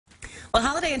Well,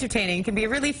 holiday entertaining can be a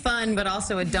really fun but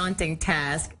also a daunting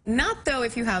task. Not, though,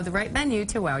 if you have the right menu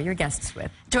to wow your guests with.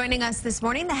 Joining us this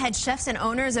morning, the head chefs and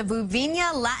owners of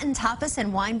Ooviña, Latin Tapas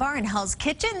and Wine Bar in Hell's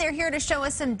Kitchen. They're here to show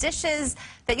us some dishes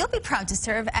that you'll be proud to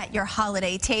serve at your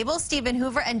holiday table. Stephen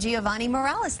Hoover and Giovanni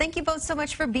Morales, thank you both so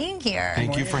much for being here.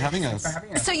 Thank you for having us.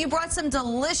 So you brought some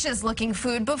delicious looking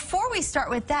food. Before we start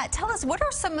with that, tell us,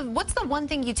 what's the one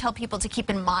thing you tell people to keep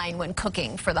in mind when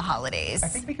cooking for the holidays? I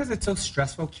think because it's so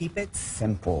stressful, keep it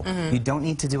simple. You don't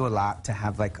need to do a lot to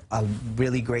have like a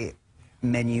really great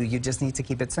menu. You just need to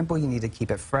keep it simple, you need to keep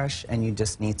it fresh, and you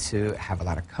just need to have a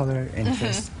lot of color and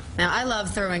interest. Now, I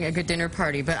love throwing a good dinner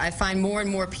party, but I find more and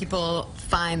more people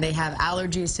find they have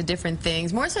allergies to different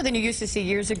things, more so than you used to see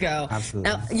years ago.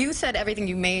 Absolutely. Now, you said everything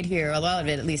you made here, a lot of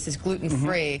it at least, is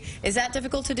gluten-free. Is that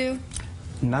difficult to do?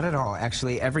 Not at all.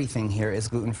 Actually, everything here is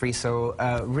gluten-free. So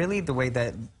really the way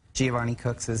that Giovanni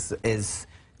cooks is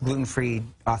gluten-free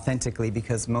authentically,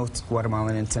 because most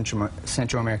Guatemalan and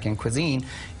Central American cuisine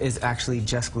is actually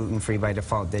just gluten-free by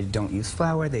default. They don't use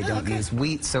flour, they don't use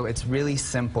wheat, so it's really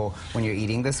simple when you're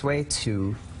eating this way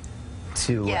to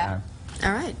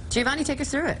all right, Giovanni, take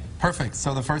us through it. Perfect.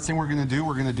 So the first thing we're going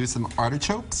to do some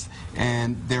artichokes,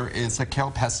 and there is a kale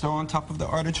pesto on top of the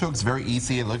artichokes. Very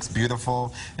easy. It looks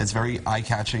beautiful. It's very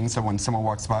eye-catching. So when someone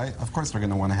walks by, of course they're going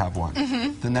to want to have one.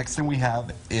 The next thing we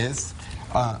have is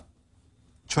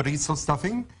chorizo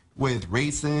stuffing with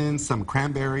raisins, some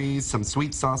cranberries, some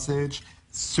sweet sausage.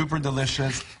 Super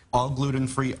delicious. All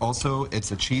gluten-free. Also,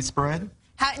 it's a cheese spread.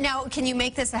 Now, can you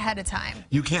make this ahead of time?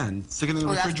 You can. Stick it in the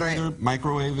refrigerator,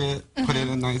 microwave it, put it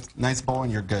in a nice bowl,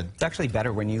 and you're good. It's actually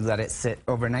better when you let it sit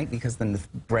overnight, because then the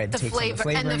bread takes on the flavor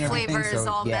and the everything. flavor is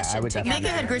all meshed together.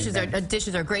 Make-ahead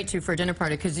dishes are great, too, for a dinner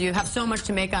party, because you have so much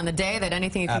to make on the day that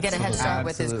anything you can get a head start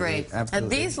with is great.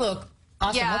 These look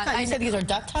awesome. Yeah, you said these are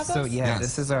duck tacos? So yeah,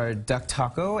 this is our duck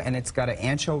taco, and it's got an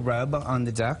ancho rub on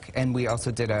the duck, and we also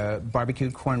did a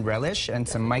barbecued corn relish and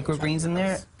some microgreens in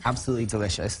there. Absolutely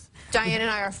delicious. Diane and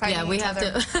I are fighting. Yeah, we have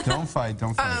to. Don't fight,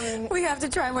 don't fight. We have to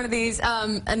try one of these.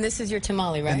 And this is your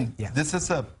tamale, right? Yeah. This is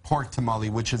a pork tamale,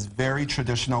 which is very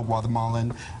traditional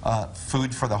Guatemalan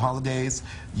food for the holidays.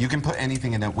 You can put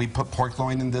anything in it. We put pork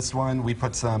loin in this one. We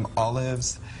put some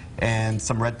olives and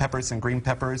some red peppers and green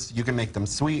peppers. You can make them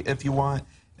sweet if you want.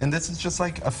 And this is just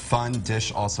like a fun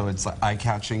dish also. It's like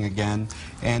eye-catching again.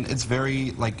 And it's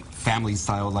very like family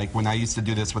style. Like when I used to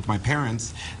do this with my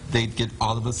parents, they'd get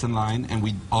all of us in line and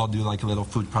we'd all do like a little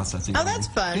food processing. Oh, that's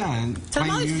fun. Yeah. And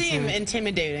tamales seem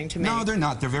intimidating to me. No, they're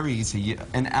not. They're very easy.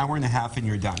 An hour and a half and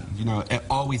you're done. You know, it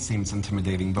always seems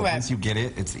intimidating, but once you get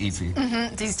it, it's easy.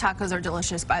 These tacos are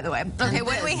delicious, by the way. Okay,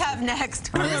 what do we have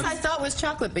next? This I thought was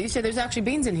chocolate, but you said there's actually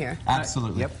beans in here.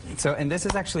 Absolutely. Yep. So, and this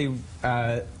is actually,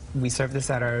 we serve this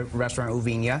at our restaurant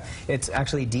Ooviña. It's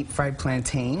actually deep-fried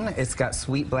plantain. It's got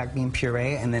sweet black bean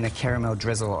puree and then a caramel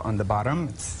drizzle on the bottom.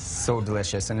 It's so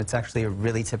delicious, and it's actually a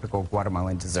really typical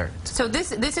Guatemalan dessert. So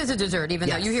this is a dessert, even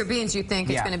though you hear beans, you think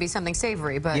it's going to be something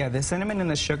savory, but... Yeah, the cinnamon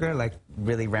and the sugar like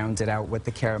really round it out with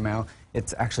the caramel.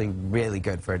 It's actually really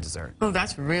good for a dessert. Oh,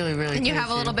 that's really, really And you tasty.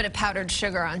 have a little bit of powdered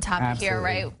sugar on top here,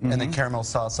 right? And the caramel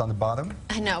sauce on the bottom.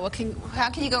 I know. How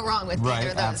can you go wrong with either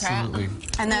of those, absolutely.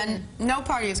 right? And then no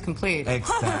party is complete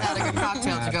without a good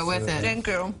cocktail to go with it. Thank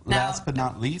you. Last but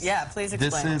not least, please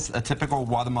explain. This is a typical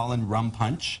Guatemalan rum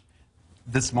punch.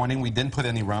 This morning we didn't put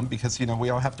any rum because, you know, we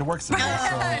all have to work somewhere.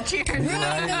 So, Cheers.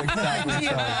 right, exactly. You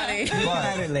can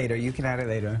add it later. You can add it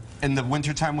later. In the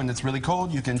wintertime when it's really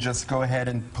cold, you can just go ahead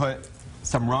and put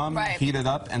some rum, heat it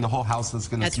up, and the whole house is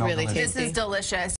going to smell delicious. This is delicious.